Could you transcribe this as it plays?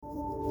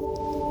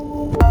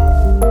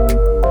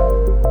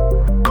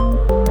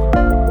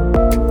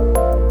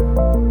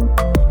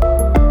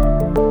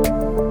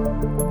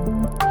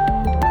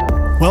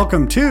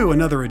Welcome to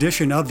another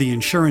edition of the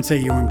Insurance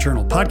AUM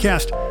Journal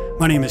podcast.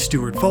 My name is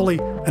Stuart Foley,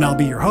 and I'll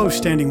be your host,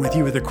 standing with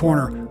you at the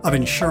corner of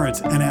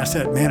insurance and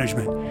asset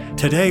management.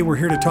 Today, we're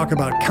here to talk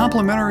about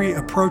complementary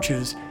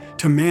approaches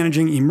to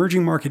managing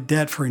emerging market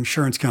debt for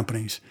insurance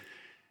companies.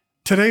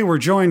 Today, we're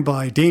joined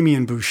by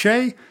Damien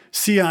Boucher,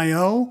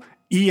 CIO,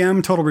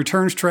 EM Total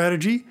Return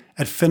Strategy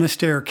at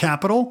Finisterre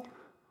Capital.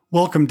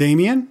 Welcome,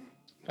 Damien.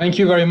 Thank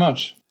you very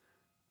much.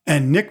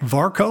 And Nick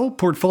Varco,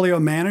 Portfolio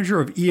Manager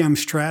of EM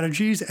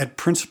Strategies at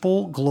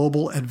Principal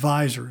Global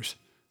Advisors.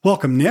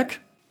 Welcome,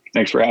 Nick.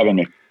 Thanks for having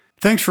me.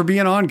 Thanks for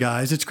being on,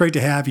 guys. It's great to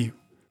have you.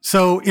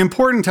 So,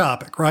 important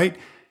topic, right?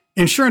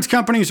 Insurance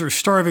companies are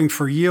starving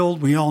for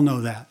yield. We all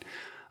know that.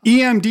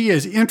 EMD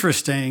is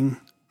interesting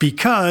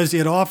because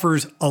it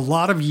offers a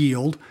lot of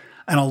yield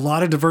and a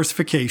lot of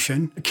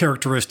diversification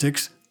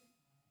characteristics.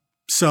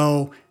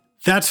 So,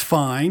 that's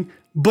fine.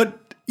 But,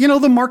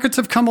 the markets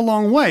have come a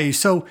long way.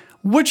 So,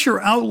 what's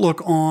your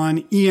outlook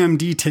on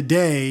EMD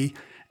today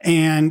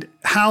and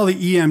how the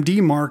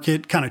EMD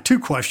market, kind of two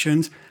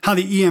questions, how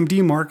the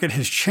EMD market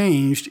has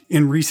changed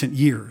in recent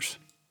years?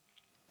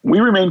 We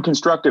remain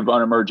constructive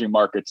on emerging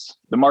markets.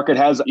 The market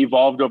has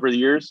evolved over the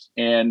years,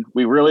 and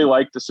we really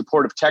like the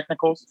supportive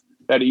technicals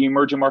that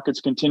emerging markets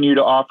continue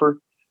to offer,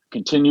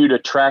 continued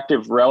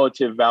attractive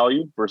relative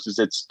value versus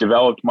its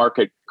developed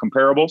market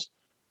comparables,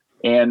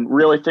 and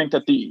really think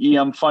that the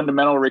EM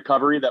fundamental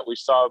recovery that we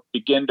saw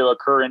begin to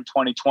occur in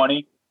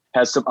 2020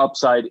 has some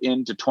upside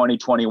into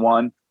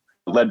 2021,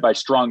 led by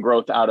strong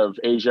growth out of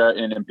Asia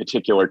and in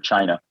particular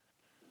China.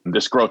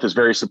 This growth is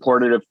very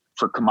supportive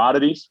for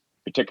commodities,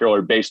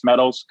 particularly base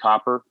metals,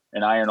 copper,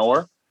 and iron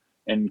ore,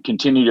 and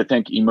continue to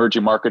think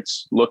emerging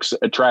markets looks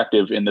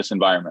attractive in this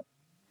environment.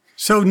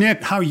 So,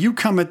 Nick, how you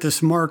come at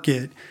this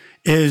market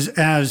is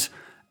as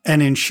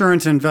an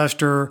insurance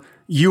investor,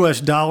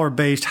 U.S.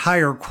 dollar-based,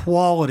 higher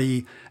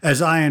quality,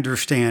 as I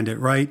understand it,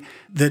 right?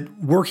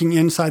 That working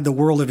inside the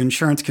world of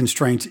insurance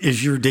constraints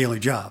is your daily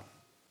job.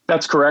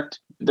 That's correct.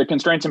 The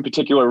constraints in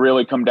particular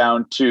really come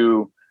down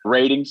to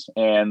ratings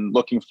and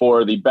looking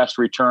for the best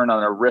return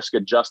on a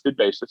risk-adjusted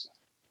basis.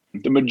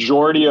 The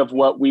majority of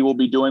what we will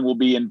be doing will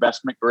be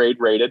investment grade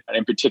rated. And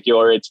in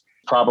particular, it's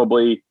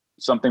probably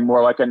something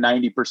more like a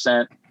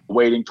 90%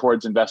 weighting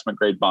towards investment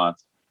grade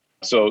bonds.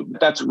 So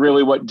that's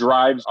really what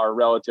drives our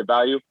relative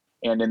value.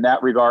 And in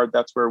that regard,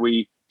 that's where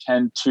we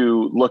tend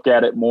to look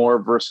at it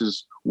more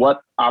versus what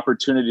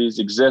opportunities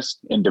exist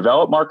in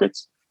developed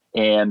markets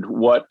and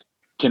what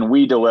can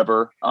we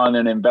deliver on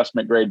an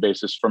investment grade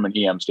basis from an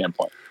EM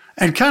standpoint.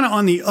 And kind of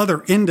on the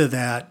other end of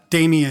that,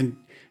 Damien,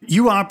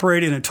 you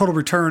operate in a total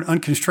return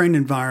unconstrained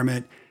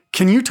environment.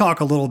 Can you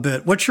talk a little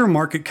bit? What's your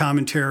market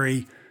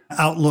commentary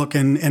outlook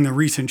and the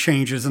recent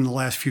changes in the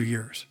last few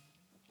years?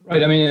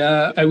 Right.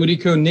 I would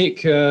echo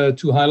Nick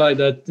to highlight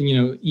that,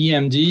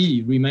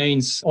 EMD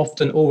remains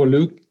often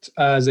overlooked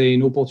as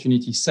an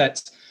opportunity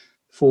set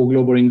for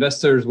global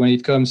investors when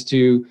it comes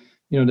to,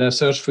 their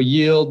search for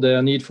yield,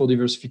 their need for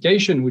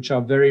diversification, which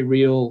are very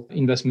real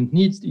investment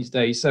needs these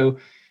days. So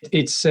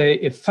it's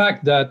a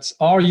fact that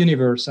our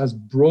universe has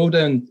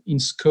broadened in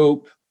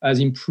scope, has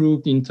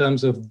improved in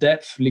terms of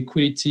depth,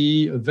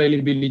 liquidity,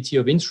 availability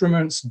of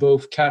instruments,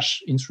 both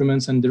cash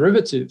instruments and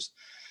derivatives.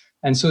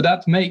 And so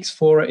that makes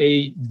for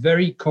a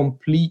very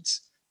complete,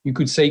 you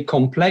could say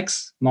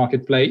complex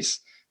marketplace,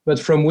 but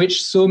from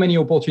which so many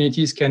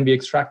opportunities can be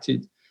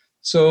extracted.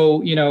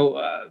 So,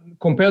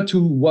 compared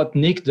to what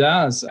Nick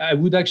does, I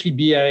would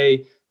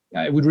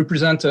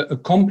represent a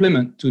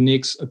complement to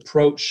Nick's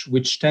approach,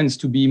 which tends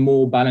to be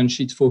more balance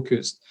sheet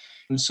focused.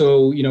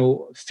 So,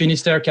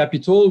 Finisterre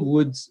Capital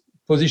would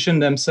position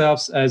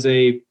themselves as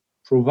a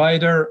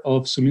provider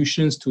of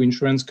solutions to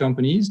insurance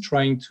companies,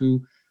 trying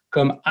to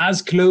come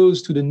as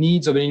close to the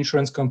needs of an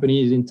insurance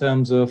company in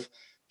terms of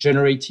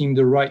generating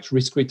the right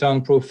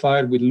risk-return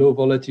profile with low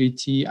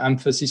volatility,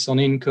 emphasis on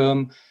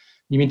income,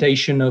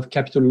 limitation of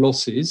capital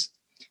losses,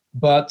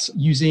 but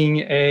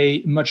using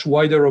a much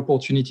wider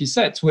opportunity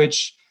set,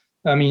 which,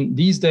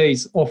 these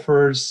days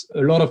offers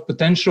a lot of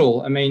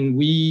potential.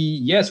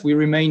 We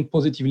remain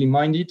positively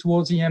minded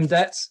towards EM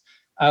debts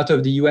out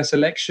of the US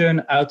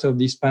election, out of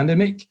this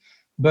pandemic,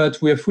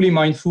 but we are fully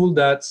mindful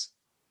that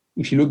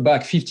if you look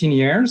back 15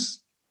 years,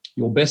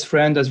 your best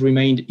friend has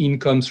remained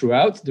income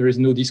throughout. There is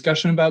no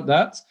discussion about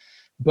that.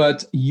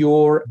 But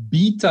your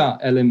beta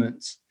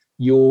element,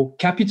 your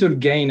capital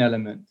gain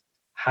element,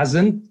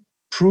 hasn't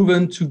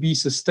proven to be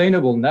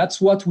sustainable. And that's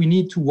what we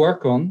need to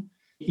work on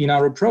in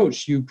our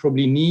approach. You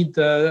probably need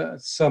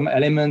some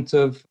element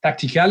of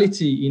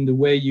tacticality in the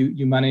way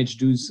you manage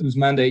those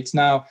mandates.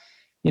 Now,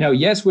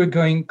 yes, we're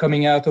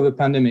coming out of a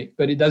pandemic,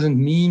 but it doesn't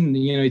mean,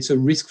 it's a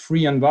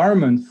risk-free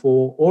environment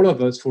for all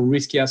of us for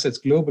risky assets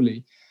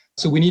globally.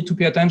 So we need to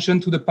pay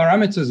attention to the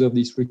parameters of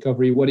this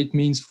recovery, what it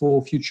means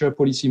for future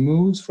policy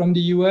moves from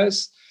the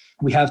US.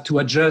 We have to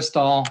adjust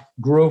our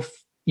growth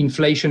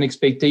inflation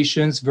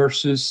expectations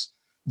versus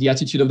the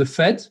attitude of the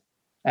Fed.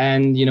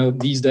 And,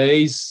 these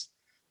days,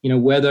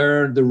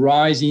 whether the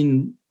rise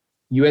in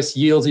US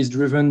yields is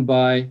driven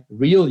by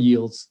real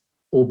yields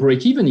or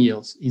break-even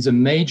yields is a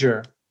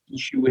major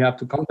issue we have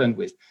to contend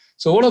with.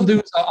 So all of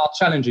those are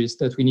challenges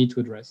that we need to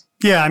address.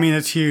 Yeah, I mean,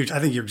 it's huge. I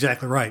think you're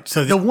exactly right.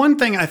 So the one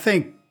thing I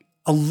think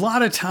a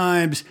lot of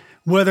times,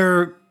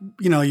 whether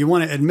you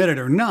want to admit it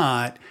or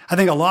not, I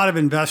think a lot of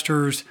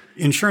investors,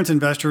 insurance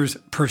investors,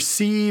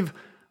 perceive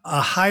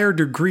a higher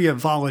degree of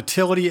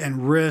volatility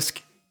and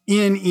risk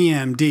in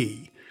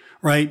EMD,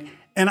 right?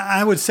 And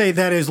I would say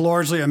that is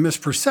largely a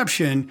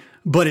misperception,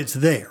 but it's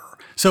there.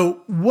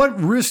 So what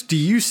risk do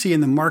you see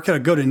in the market? I'll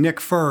go to Nick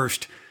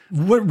first.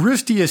 What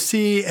risk do you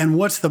see, and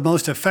what's the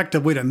most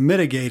effective way to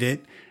mitigate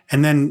it?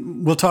 And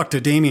then we'll talk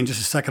to Damien in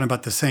just a second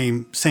about the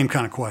same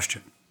kind of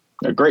question.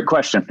 A great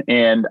question.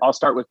 And I'll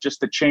start with just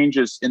the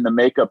changes in the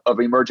makeup of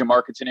emerging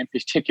markets, and in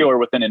particular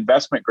with an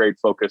investment grade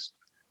focus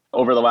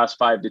over the last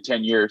 5 to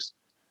 10 years.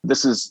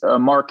 This is a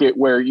market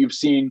where you've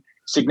seen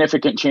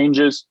significant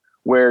changes,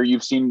 where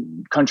you've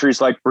seen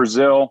countries like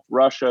Brazil,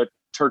 Russia,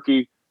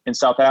 Turkey, and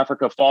South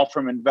Africa fall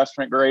from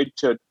investment grade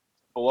to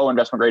below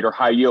investment grade or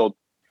high yield.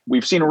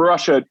 We've seen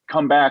Russia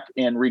come back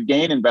and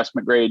regain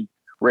investment grade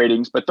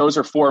ratings, but those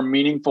are for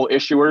meaningful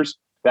issuers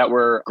that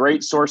were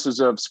great sources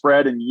of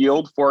spread and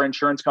yield for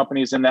insurance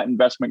companies in that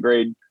investment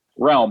grade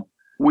realm.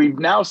 We've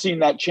now seen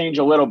that change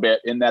a little bit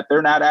in that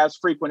they're not as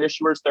frequent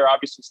issuers. They're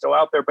obviously still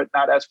out there, but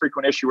not as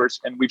frequent issuers.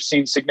 And we've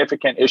seen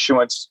significant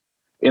issuance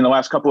in the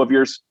last couple of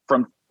years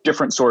from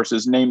different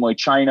sources, namely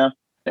China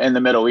and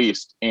the Middle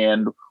East.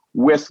 And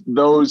with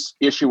those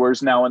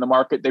issuers now in the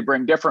market, they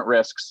bring different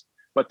risks,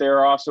 but there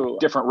are also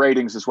different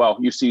ratings as well.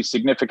 You see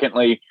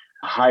significantly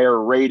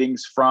higher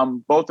ratings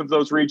from both of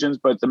those regions,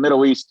 but the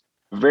Middle East,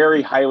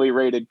 very highly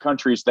rated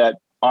countries that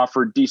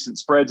offer decent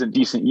spreads and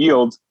decent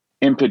yields,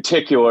 in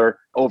particular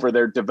over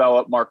their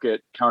developed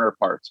market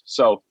counterparts.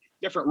 So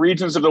different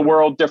regions of the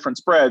world, different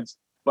spreads,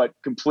 but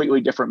completely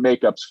different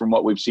makeups from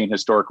what we've seen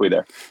historically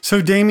there.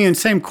 So Damien,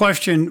 same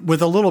question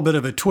with a little bit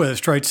of a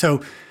twist, right?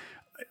 So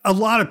a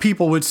lot of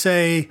people would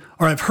say,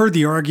 or I've heard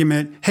the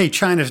argument, hey,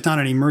 China's not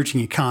an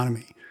emerging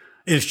economy.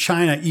 Is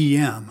China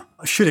EM?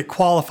 Should it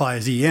qualify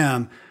as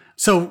EM?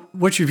 So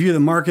what's your view of the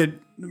market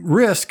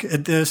risk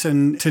at this,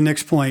 and to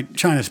Nick's point,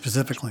 China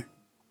specifically?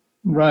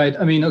 Right.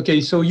 I mean,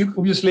 okay. So you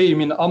obviously,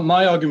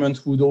 my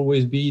argument would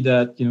always be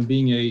that,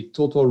 being a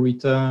total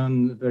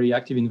return, very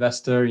active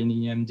investor in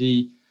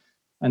EMD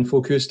and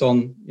focused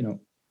on,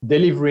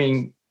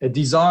 delivering a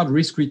desired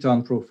risk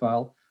return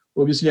profile.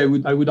 Obviously,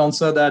 I would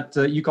answer that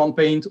you can't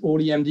paint all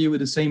EMD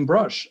with the same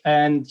brush.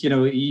 And,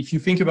 if you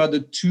think about the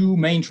two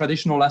main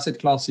traditional asset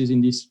classes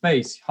in this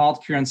space, hard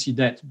currency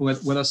debt,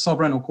 whether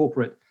sovereign or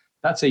corporate,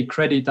 that's a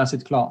credit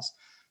asset class.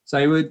 So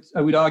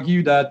I would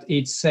argue that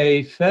it's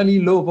a fairly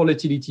low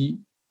volatility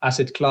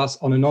asset class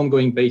on an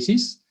ongoing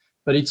basis,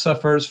 but it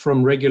suffers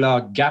from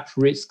regular gap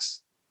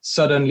risks,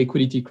 sudden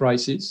liquidity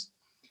crisis.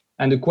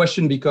 And the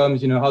question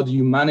becomes, how do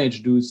you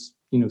manage those,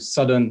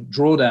 sudden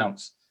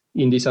drawdowns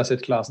in this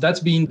asset class?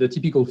 That's been the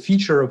typical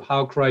feature of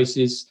how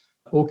crises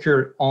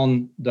occur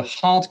on the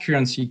hard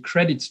currency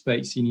credit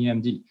space in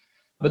EMD,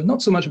 but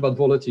not so much about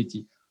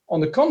volatility. On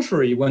the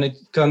contrary, when it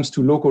comes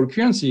to local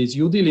currencies,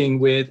 you're dealing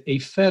with a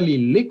fairly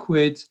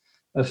liquid,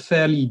 a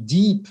fairly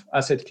deep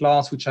asset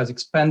class, which has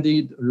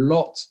expanded a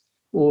lot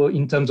or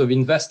in terms of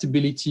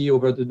investability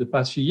over the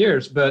past few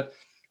years, but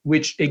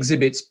which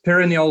exhibits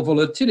perennial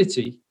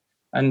volatility.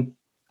 And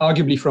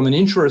arguably from an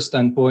insurer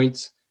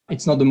standpoint,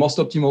 it's not the most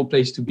optimal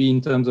place to be in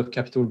terms of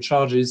capital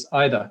charges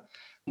either.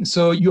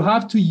 So you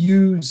have to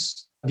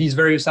use these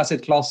various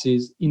asset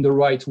classes in the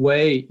right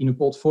way in a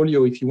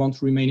portfolio if you want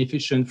to remain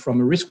efficient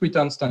from a risk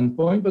return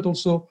standpoint, but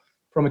also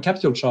from a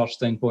capital charge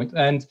standpoint.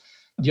 And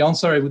the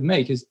answer I would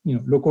make is,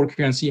 local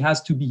currency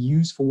has to be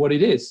used for what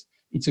it is.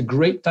 It's a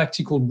great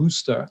tactical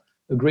booster,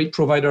 a great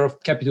provider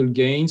of capital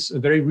gains, a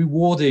very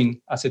rewarding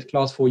asset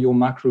class for your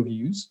macro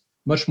views,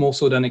 much more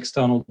so than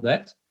external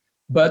debt.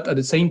 But at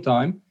the same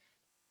time,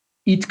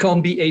 it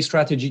can be a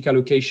strategic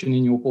allocation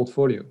in your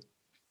portfolio.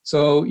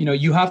 So,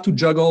 you have to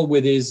juggle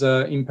with these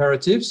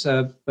imperatives,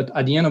 but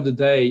at the end of the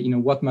day,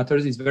 what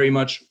matters is very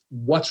much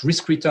what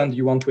risk return do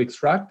you want to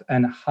extract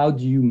and how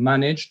do you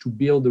manage to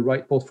build the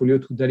right portfolio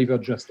to deliver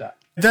just that.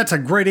 That's a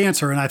great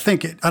answer. And I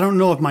think, I don't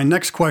know if my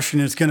next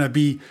question is going to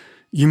be,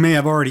 you may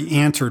have already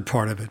answered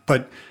part of it,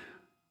 but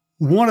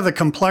one of the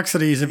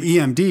complexities of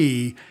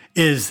EMD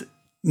is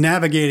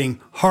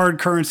navigating hard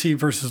currency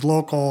versus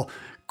local,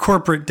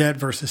 corporate debt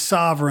versus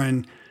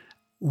sovereign.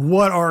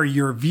 What are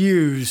your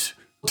views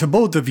to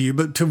both of you,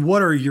 but to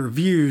what are your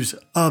views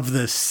of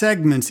the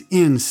segments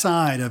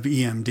inside of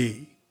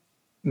EMD?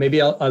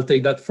 Maybe I'll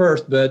take that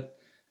first, but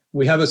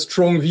we have a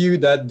strong view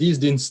that these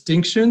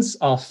distinctions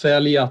are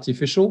fairly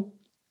artificial.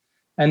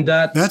 And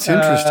that's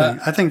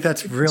interesting. I think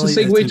that's really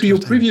to segue to your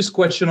previous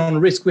question on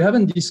risk. We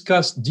haven't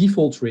discussed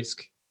default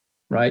risk,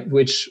 right?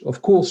 Which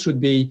of course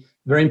should be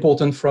very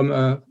important from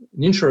an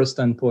insurer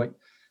standpoint.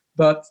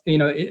 But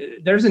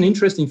there's an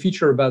interesting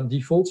feature about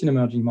defaults in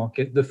emerging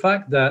markets. The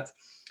fact that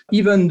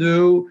even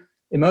though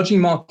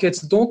emerging markets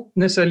don't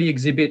necessarily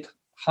exhibit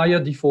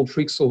higher default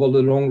risks over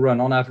the long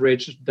run on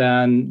average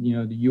than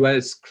the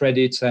US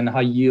credits and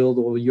high yield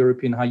or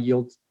European high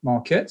yield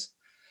markets,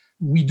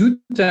 we do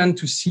tend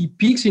to see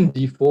peaks in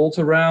default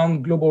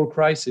around global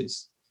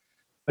crisis.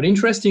 But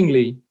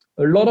interestingly,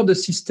 a lot of the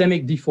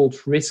systemic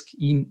default risk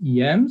in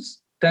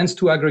EMs tends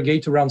to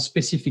aggregate around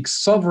specific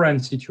sovereign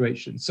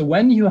situations. So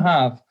when you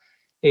have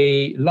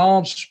a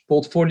large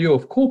portfolio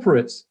of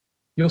corporates,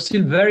 you're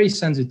still very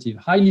sensitive,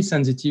 highly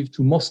sensitive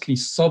to mostly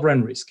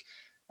sovereign risk.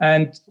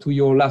 And to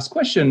your last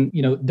question,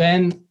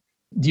 then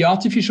the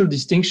artificial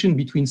distinction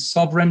between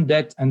sovereign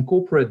debt and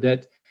corporate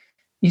debt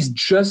is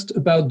just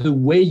about the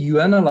way you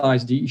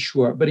analyze the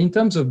issuer. But in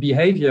terms of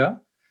behavior,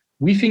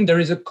 we think there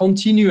is a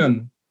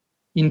continuum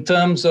in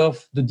terms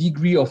of the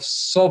degree of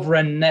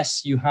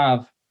sovereignness you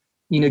have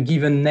in a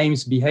given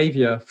name's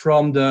behavior,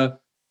 from the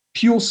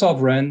pure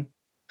sovereign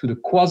to the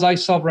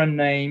quasi-sovereign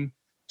name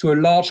to a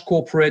large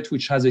corporate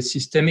which has a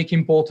systemic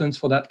importance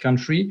for that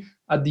country.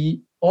 At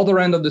the other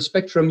end of the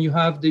spectrum, you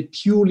have the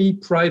purely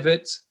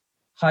private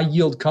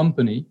high-yield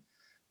company,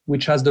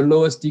 which has the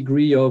lowest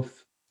degree of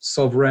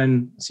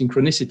sovereign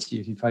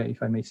synchronicity,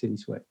 if I may say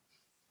this way.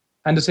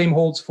 And the same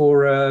holds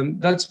for,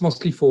 that's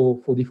mostly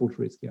for default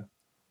risk, yeah.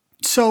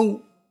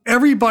 So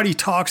everybody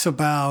talks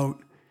about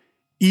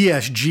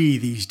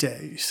ESG these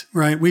days,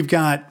 right? We've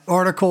got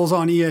articles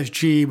on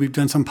ESG. We've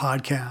done some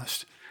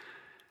podcasts.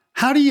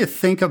 How do you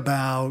think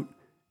about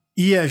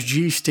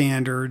ESG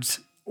standards,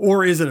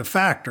 or is it a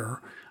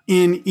factor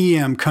in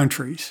EM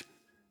countries?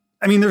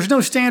 I mean, there's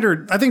no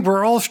standard. I think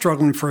we're all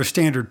struggling for a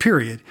standard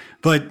period,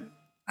 but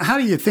how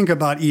do you think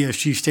about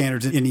ESG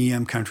standards in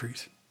EM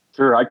countries?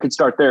 Sure, I could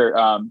start there.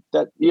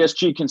 That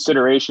ESG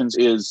considerations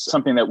is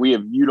something that we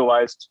have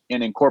utilized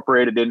and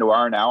incorporated into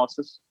our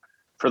analysis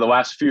for the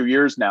last few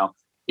years now.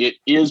 It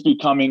is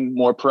becoming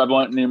more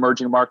prevalent in the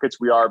emerging markets.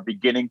 We are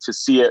beginning to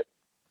see it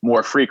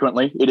more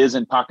frequently. It is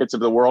in pockets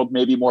of the world,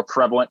 maybe more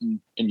prevalent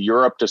in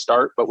Europe to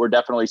start, but we're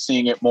definitely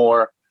seeing it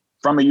more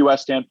from a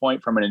US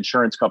standpoint, from an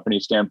insurance company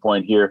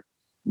standpoint here.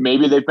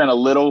 Maybe they've been a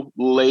little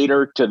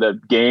later to the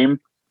game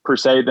per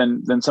se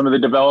than some of the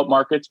developed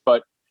markets,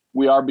 but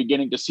we are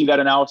beginning to see that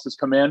analysis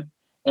come in,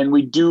 and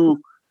we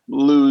do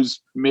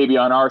lose maybe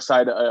on our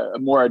side a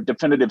more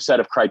definitive set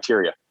of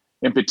criteria.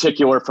 In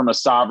particular, from a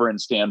sovereign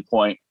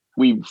standpoint,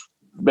 we've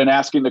been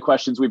asking the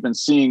questions, we've been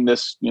seeing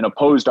this,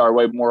 posed our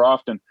way more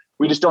often.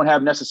 We just don't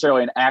have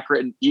necessarily an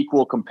accurate and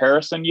equal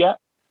comparison yet.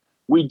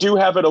 We do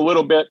have it a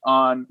little bit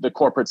on the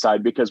corporate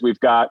side because we've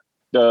got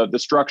the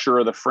structure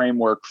or the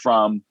framework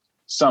from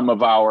some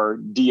of our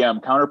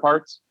DM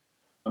counterparts.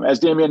 As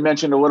Damien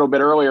mentioned a little bit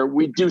earlier,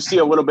 we do see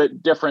a little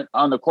bit different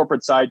on the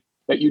corporate side,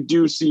 that you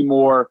do see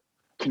more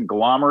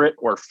conglomerate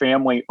or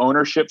family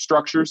ownership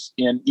structures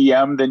in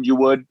EM than you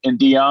would in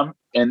DM.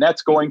 And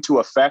that's going to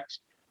affect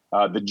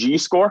the G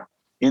score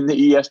in the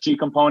ESG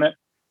component.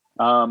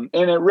 And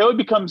it really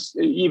becomes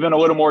even a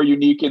little more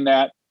unique in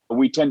that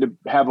we tend to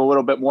have a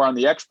little bit more on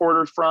the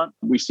exporters front.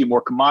 We see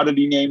more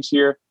commodity names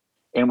here,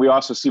 and we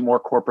also see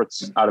more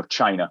corporates out of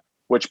China,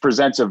 which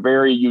presents a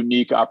very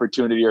unique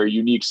opportunity or a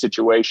unique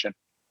situation,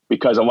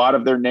 because a lot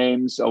of their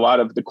names, a lot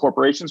of the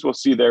corporations we'll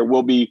see there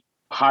will be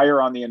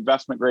higher on the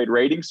investment grade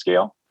rating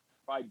scale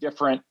by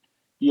different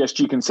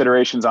ESG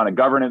considerations on a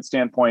governance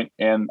standpoint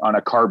and on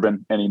a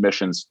carbon and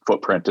emissions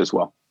footprint as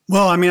well.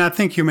 Well, I mean, I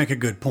think you make a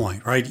good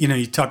point, right?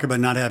 You talk about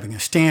not having a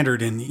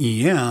standard in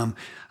the EM.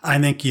 I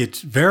think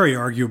it's very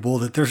arguable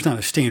that there's not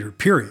a standard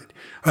period.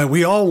 Right?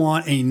 We all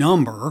want a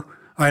number,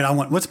 right?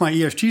 What's my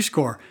ESG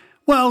score?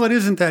 Well, it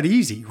isn't that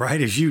easy,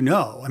 right? As you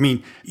know, I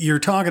mean, you're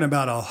talking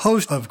about a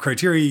host of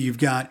criteria. You've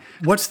got,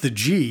 what's the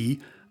G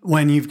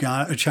when you've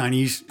got a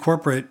Chinese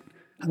corporate?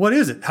 What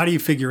is it? How do you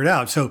figure it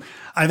out? So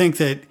I think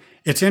that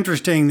it's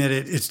interesting that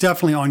it's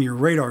definitely on your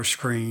radar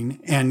screen,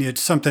 and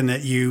it's something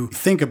that you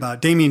think about.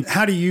 Damien,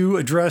 how do you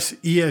address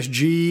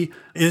ESG?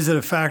 Is it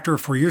a factor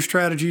for your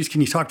strategies?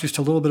 Can you talk just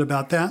a little bit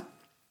about that?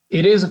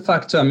 It is a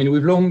factor. I mean,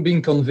 we've long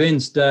been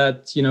convinced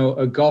that,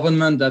 a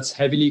government that's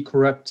heavily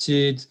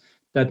corrupted,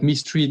 that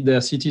mistreat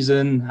their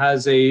citizen,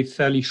 has a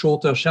fairly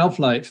shorter shelf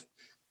life.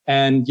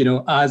 And,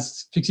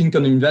 as fixed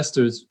income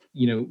investors,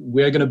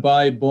 we're going to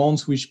buy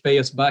bonds which pay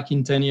us back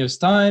in 10 years'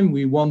 time.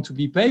 We want to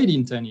be paid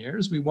in 10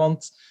 years. We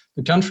want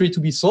the country to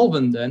be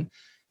solvent then.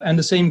 And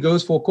the same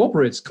goes for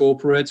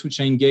corporates which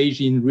engage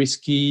in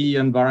risky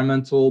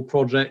environmental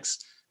projects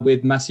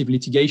with massive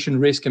litigation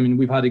risk. I mean,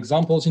 we've had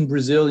examples in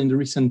Brazil in the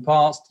recent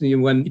past.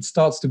 When it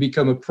starts to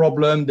become a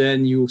problem,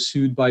 then you're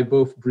sued by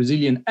both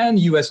Brazilian and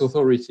US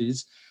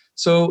authorities.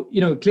 So,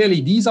 clearly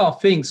these are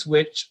things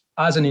which,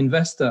 as an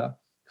investor,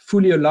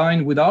 fully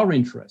align with our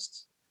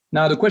interests.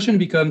 Now, the question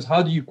becomes,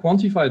 how do you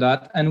quantify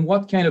that? And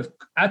what kind of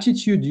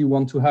attitude do you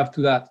want to have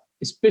to that,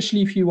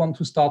 especially if you want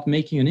to start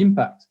making an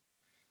impact?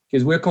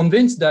 Because we're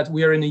convinced that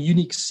we are in a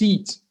unique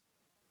seat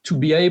to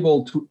be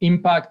able to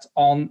impact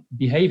on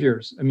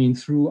behaviors. I mean,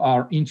 through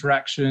our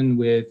interaction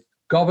with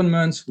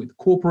governments, with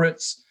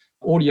corporates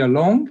all year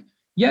long.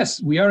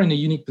 Yes, we are in a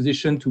unique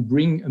position to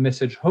bring a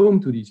message home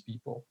to these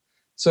people.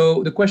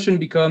 So the question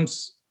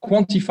becomes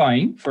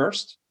quantifying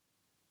first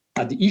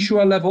at the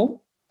issuer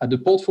level, at the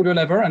portfolio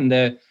level,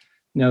 and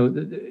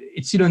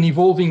it's still an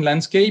evolving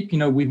landscape.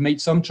 We've made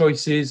some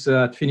choices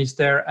at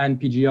Finisterre and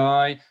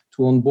PGI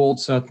to onboard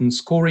certain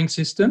scoring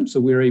systems. So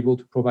we're able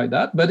to provide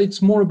that. But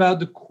it's more about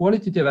the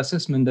qualitative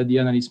assessment that the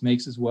analyst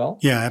makes as well.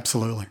 Yeah,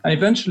 absolutely. And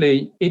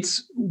eventually,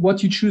 it's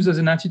what you choose as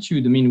an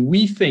attitude. I mean,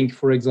 we think,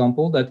 for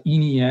example, that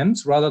in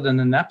EMs, rather than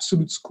an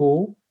absolute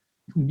score,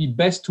 it would be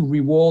best to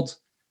reward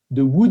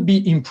the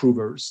would-be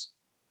improvers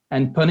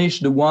and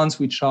punish the ones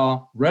which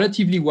are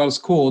relatively well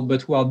scored,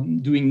 but who are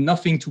doing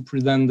nothing to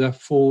prevent their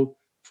fall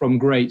from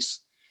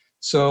grace.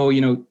 So,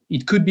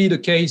 it could be the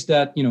case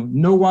that,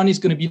 no one is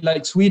going to be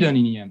like Sweden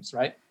in EMs,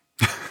 right?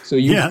 So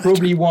you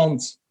probably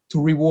want to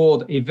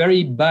reward a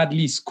very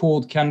badly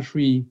scored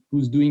country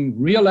who's doing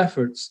real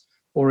efforts,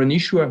 or an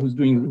issuer who's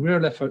doing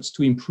real efforts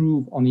to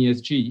improve on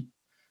ESG.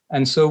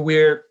 And so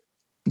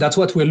that's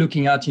what we're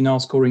looking at in our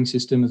scoring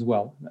system as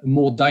well, a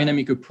more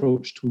dynamic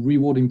approach to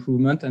reward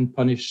improvement and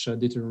punish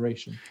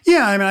deterioration.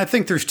 Yeah, I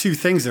think there's two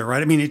things there,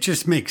 right? It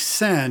just makes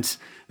sense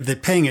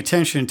that paying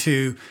attention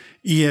to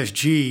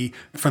ESG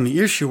from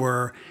the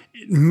issuer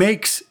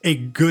makes a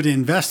good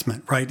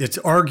investment, right? It's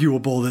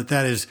arguable that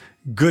that is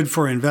good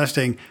for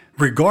investing,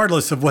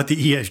 regardless of what the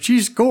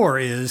ESG score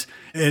is.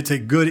 It's a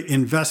good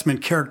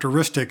investment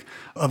characteristic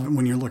of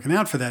when you're looking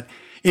out for that.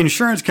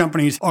 Insurance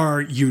companies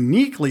are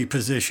uniquely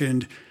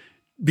positioned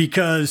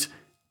because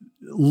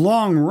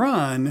long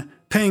run,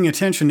 paying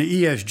attention to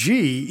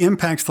ESG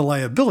impacts the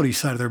liability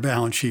side of their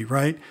balance sheet,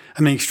 right?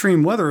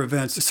 Extreme weather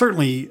events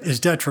certainly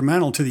is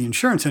detrimental to the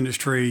insurance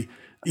industry,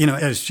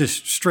 as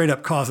just straight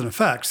up cause and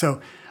effect.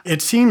 So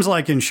it seems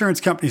like insurance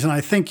companies, and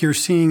I think you're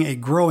seeing a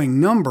growing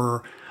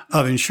number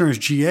of insurance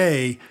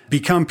GA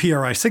become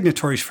PRI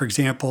signatories, for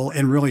example,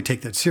 and really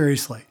take that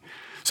seriously.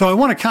 So I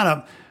want to kind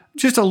of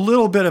just a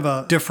little bit of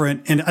a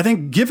different, and I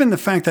think given the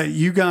fact that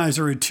you guys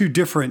are at two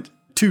different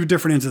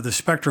ends of the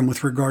spectrum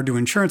with regard to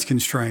insurance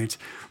constraints,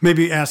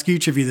 maybe ask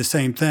each of you the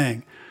same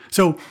thing.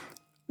 So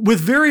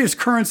with various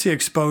currency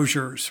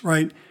exposures,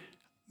 right?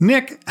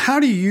 Nick, how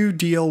do you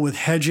deal with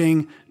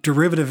hedging,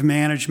 derivative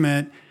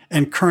management,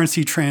 and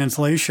currency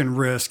translation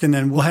risk? And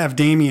then we'll have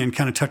Damien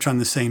kind of touch on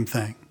the same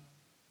thing.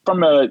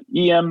 From an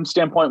EM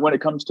standpoint, when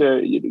it comes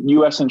to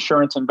U.S.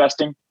 insurance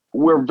investing,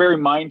 we're very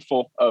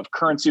mindful of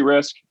currency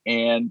risk.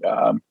 And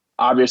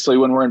obviously,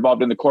 when we're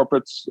involved in the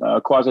corporates,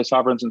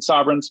 quasi-sovereigns and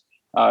sovereigns,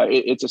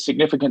 it's a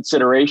significant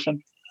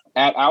consideration.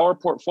 At our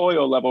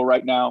portfolio level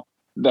right now,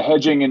 the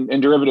hedging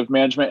and derivative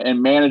management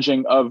and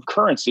managing of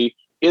currency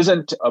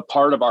isn't a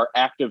part of our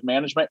active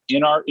management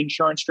in our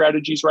insurance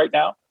strategies right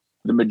now.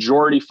 The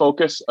majority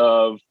focus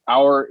of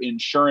our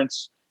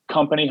insurance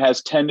company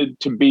has tended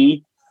to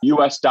be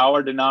US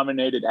dollar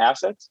denominated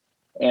assets,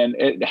 and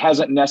it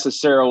hasn't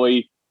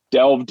necessarily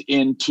delved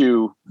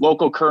into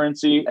local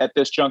currency at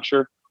this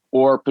juncture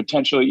or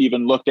potentially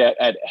even looked at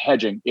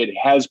hedging. It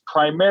has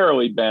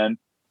primarily been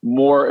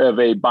more of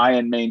a buy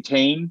and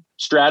maintain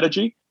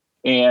strategy.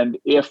 And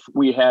if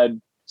we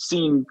had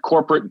seen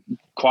corporate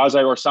quasi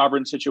or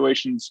sovereign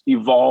situations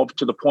evolve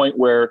to the point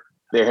where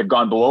they had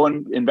gone below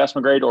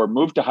investment grade or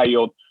moved to high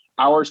yield,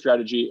 our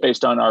strategy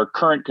based on our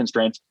current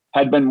constraints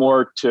had been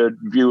more to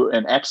view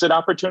an exit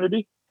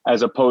opportunity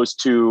as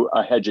opposed to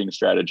a hedging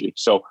strategy.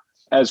 So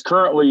as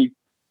currently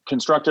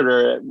constructed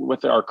or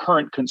with our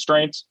current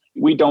constraints,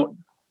 we don't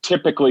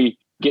typically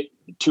get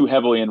too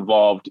heavily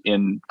involved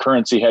in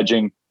currency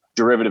hedging,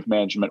 derivative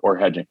management, or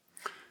hedging.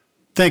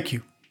 Thank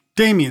you.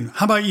 Damien,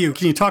 how about you?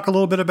 Can you talk a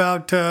little bit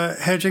about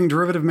hedging,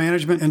 derivative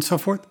management, and so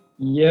forth?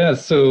 Yeah,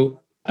 so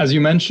as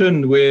you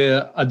mentioned,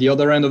 we're at the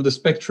other end of the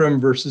spectrum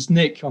versus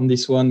Nick on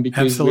this one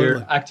because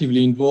We're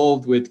actively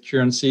involved with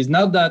currencies.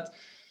 Now that,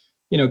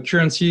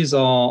 currencies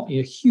are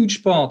a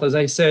huge part, as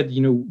I said,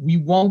 we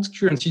want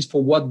currencies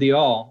for what they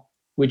are,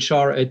 which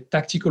are a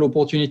tactical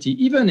opportunity,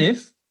 even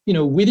if,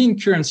 within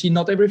currency,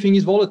 not everything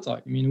is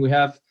volatile. We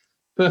have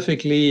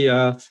perfectly,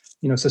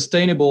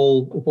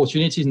 sustainable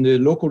opportunities in the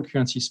local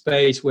currency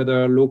space,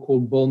 whether local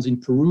bonds in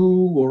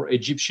Peru or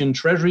Egyptian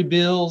treasury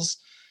bills,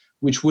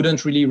 which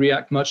wouldn't really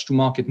react much to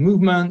market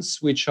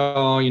movements, which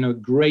are,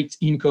 great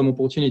income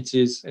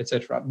opportunities,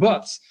 etc.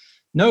 But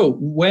no,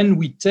 when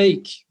we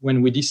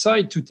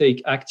decide to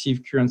take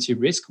active currency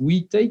risk,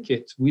 we take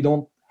it. We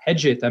don't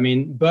hedge it.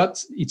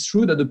 But it's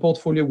true that the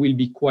portfolio will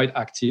be quite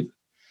active.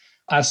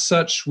 As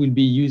such, we'll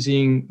be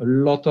using a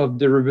lot of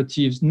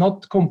derivatives,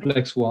 not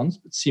complex ones,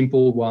 but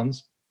simple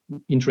ones,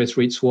 interest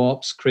rate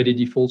swaps, credit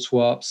default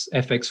swaps,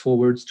 FX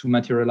forwards to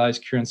materialize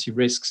currency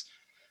risks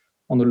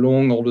on the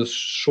long or the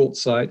short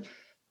side.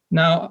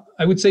 Now,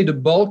 I would say the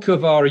bulk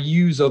of our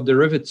use of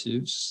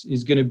derivatives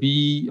is going to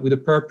be with a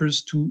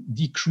purpose to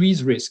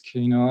decrease risk.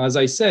 As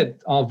I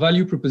said, our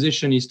value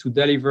proposition is to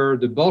deliver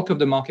the bulk of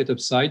the market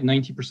upside,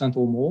 90%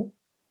 or more,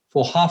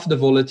 for half the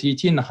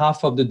volatility and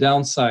half of the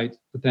downside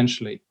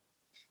potentially.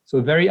 So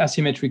a very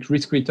asymmetric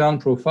risk-return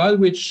profile,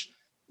 which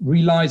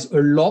relies a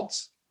lot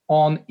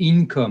on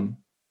income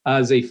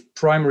as a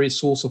primary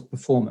source of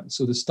performance.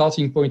 So the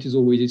starting point is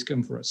always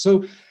income for us.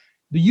 So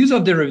the use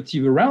of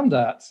derivative around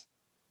that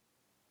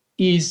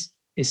is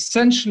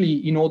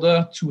essentially in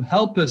order to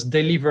help us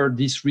deliver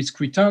this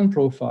risk-return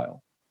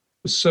profile.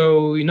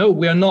 So,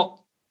 we are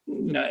not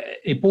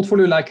a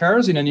portfolio like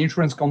ours in an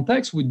insurance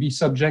context would be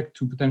subject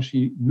to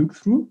potentially look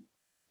through,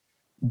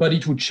 but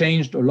it would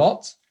change a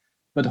lot.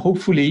 But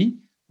hopefully,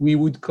 we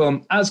would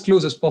come as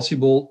close as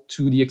possible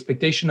to the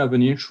expectation of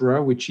an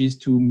insurer, which is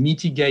to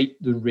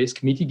mitigate the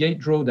risk, mitigate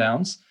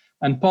drawdowns.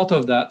 And part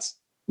of that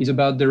is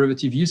about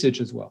derivative usage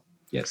as well.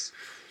 Yes.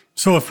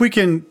 So if we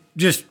can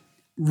just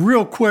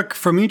real quick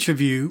from each of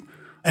you,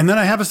 and then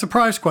I have a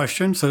surprise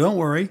question, so don't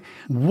worry.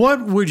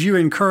 What would you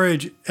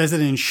encourage as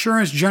an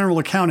insurance general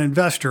account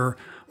investor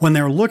when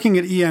they're looking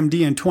at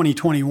EMD in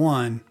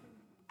 2021?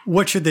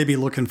 What should they be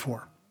looking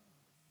for?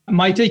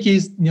 My take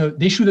is,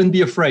 they shouldn't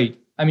be afraid.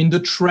 I mean,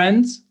 the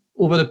trend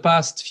over the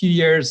past few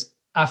years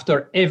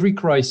after every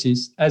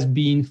crisis has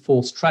been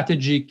for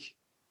strategic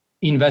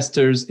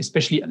investors,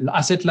 especially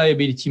asset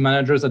liability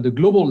managers at the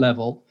global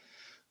level,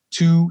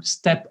 to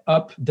step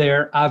up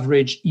their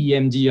average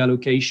EMD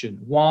allocation.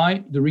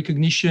 Why? The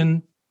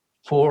recognition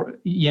for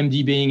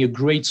EMD being a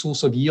great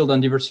source of yield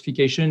and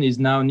diversification is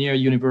now near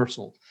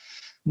universal.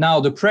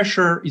 Now, the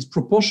pressure is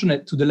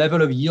proportionate to the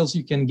level of yields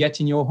you can get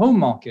in your home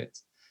market.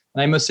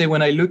 And I must say,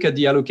 when I look at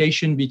the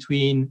allocation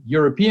between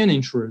European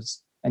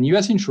insurers and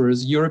US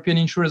insurers, European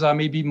insurers are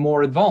maybe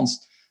more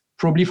advanced,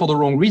 probably for the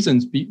wrong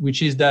reasons,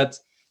 which is that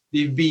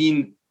they've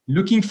been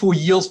looking for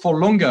yields for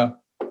longer,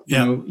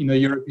 in a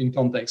European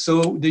context.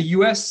 So the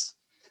US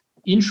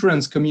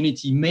insurance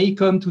community may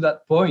come to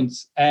that point,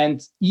 and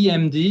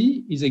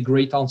EMD is a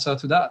great answer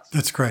to that.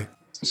 That's great.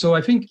 So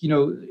I think,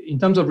 in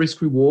terms of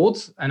risk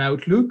rewards and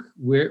outlook,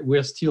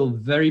 we're still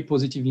very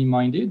positively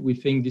minded. We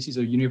think this is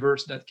a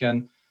universe that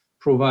can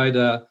provide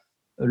a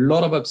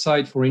lot of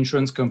upside for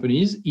insurance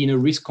companies in a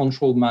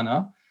risk-controlled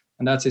manner.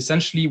 And that's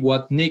essentially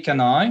what Nick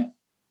and I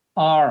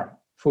are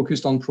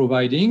focused on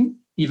providing,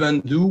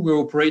 even though we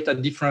operate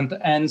at different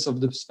ends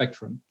of the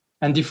spectrum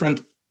and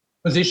different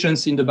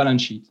positions in the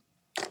balance sheet.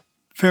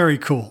 Very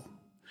cool.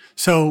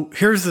 So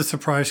here's the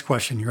surprise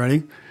question. You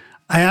ready?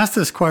 I ask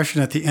this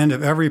question at the end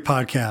of every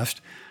podcast.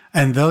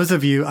 And those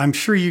of you, I'm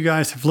sure you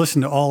guys have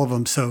listened to all of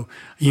them, so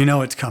you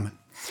know it's coming.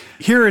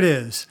 Here it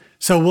is.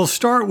 So we'll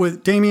start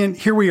with Damien.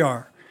 Here we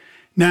are.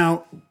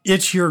 Now,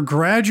 it's your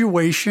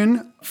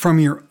graduation from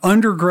your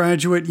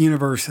undergraduate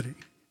university.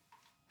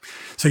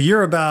 So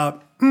you're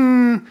about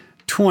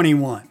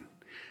 21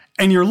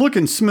 and you're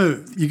looking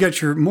smooth. You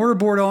got your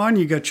mortarboard on,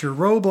 you got your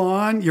robe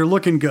on, you're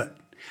looking good.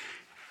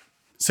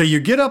 So you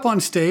get up on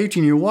stage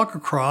and you walk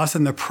across,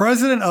 and the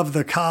president of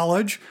the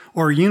college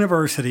or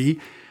university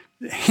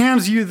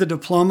hands you the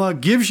diploma,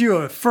 gives you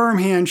a firm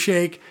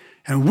handshake,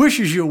 and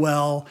wishes you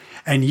well,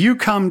 and you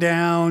come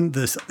down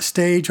the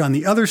stage on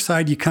the other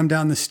side, you come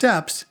down the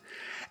steps,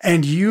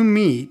 and you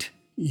meet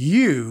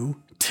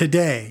you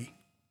today.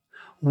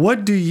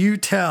 What do you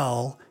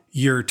tell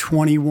your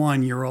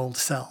 21-year-old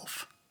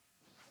self?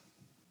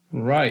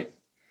 Right.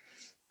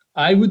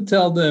 I would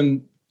tell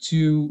them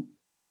to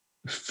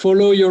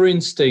follow your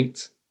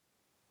instinct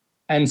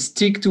and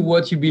stick to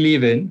what you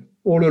believe in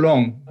all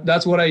along.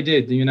 That's what I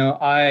did.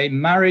 I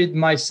married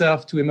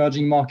myself to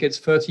emerging markets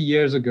 30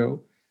 years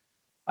ago.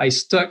 I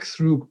stuck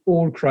through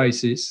all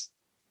crises,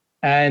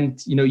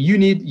 and you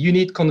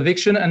need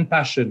conviction and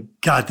passion.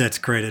 God, that's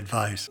great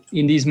advice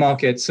in these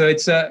markets. So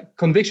it's a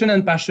conviction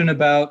and passion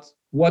about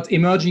what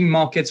emerging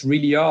markets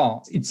really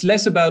are. It's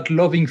less about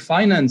loving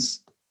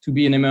finance to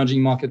be an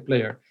emerging market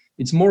player.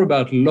 It's more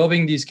about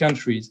loving these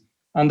countries,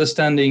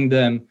 understanding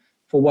them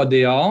for what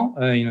they are,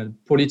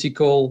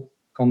 political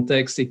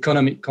context,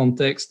 economic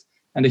context,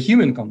 and a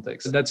human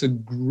context. That's a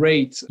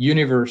great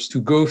universe to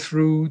go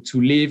through,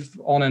 to live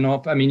on and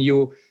off. I mean,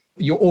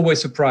 you're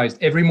always surprised.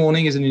 Every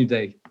morning is a new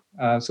day.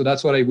 So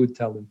that's what I would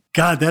tell them.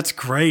 God, that's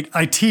great.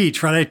 I teach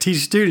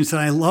students,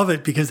 and I love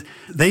it because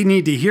they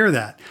need to hear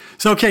that.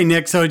 So, okay,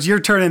 Nick, so it's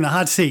your turn in the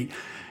hot seat.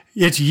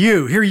 It's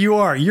you. Here you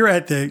are. You're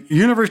at the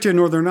University of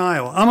Northern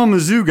Iowa. I'm a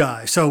Mizzou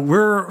guy, so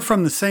we're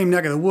from the same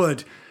neck of the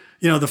woods.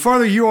 The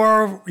farther you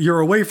are,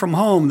 you're away from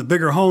home, the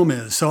bigger home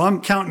is. So I'm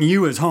counting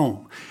you as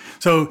home.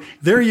 So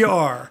there you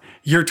are.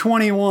 You're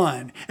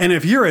 21. And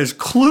if you're as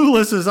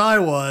clueless as I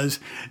was,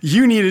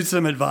 you needed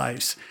some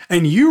advice.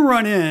 And you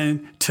run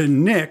in to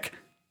Nick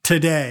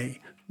today.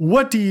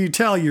 What do you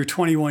tell your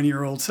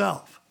 21-year-old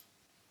self?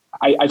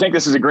 I think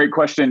this is a great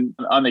question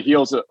on the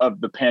heels of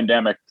the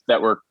pandemic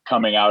that we're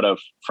coming out of,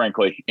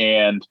 frankly.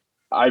 And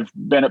I've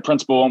been at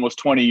Principal almost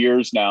 20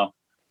 years now,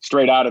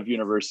 straight out of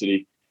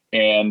university.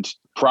 And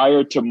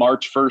prior to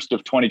March 1st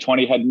of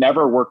 2020, had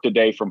never worked a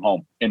day from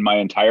home in my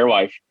entire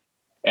life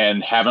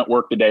and haven't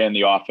worked a day in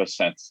the office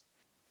since.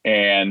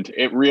 And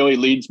it really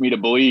leads me to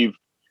believe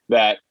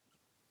that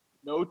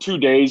no 2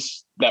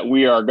 days that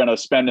we are going to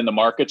spend in the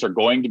markets are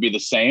going to be the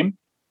same,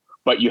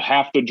 but you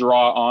have to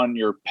draw on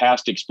your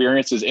past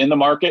experiences in the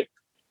market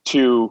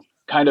to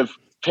kind of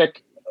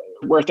pick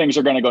where things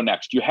are going to go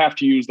next. You have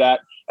to use that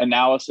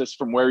analysis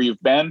from where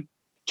you've been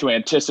to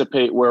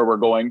anticipate where we're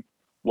going,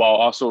 while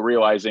also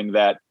realizing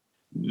that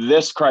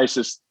this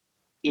crisis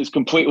is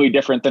completely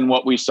different than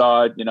what we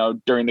saw,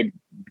 during the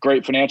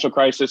great financial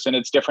crisis. And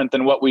it's different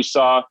than what we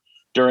saw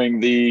during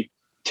the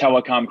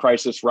telecom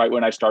crisis right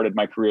when I started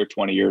my career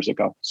 20 years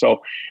ago.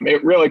 So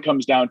it really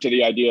comes down to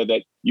the idea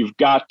that you've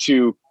got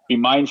to be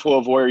mindful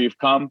of where you've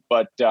come,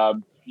 but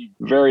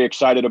very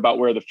excited about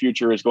where the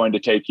future is going to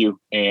take you,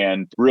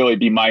 and really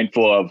be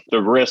mindful of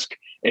the risk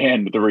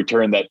and the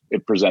return that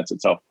it presents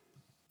itself.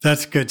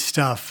 That's good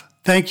stuff.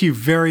 Thank you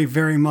very,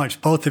 very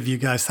much, both of you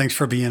guys. Thanks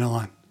for being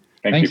on.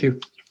 Thank you.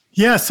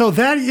 Yeah, so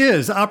that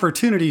is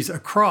Opportunities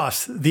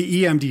Across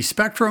the EMD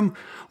Spectrum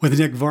with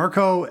Nick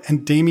Varco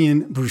and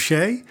Damien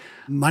Boucher.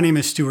 My name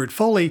is Stuart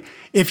Foley.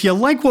 If you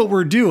like what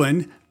we're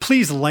doing,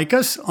 please like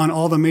us on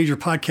all the major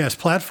podcast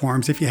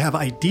platforms. If you have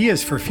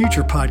ideas for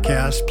future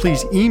podcasts,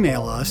 please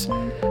email us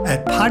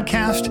at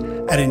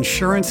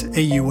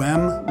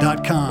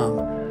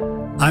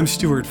podcast@insuranceaum.com. I'm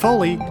Stuart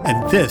Foley,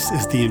 and this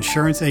is the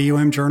Insurance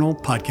AUM Journal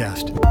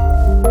podcast.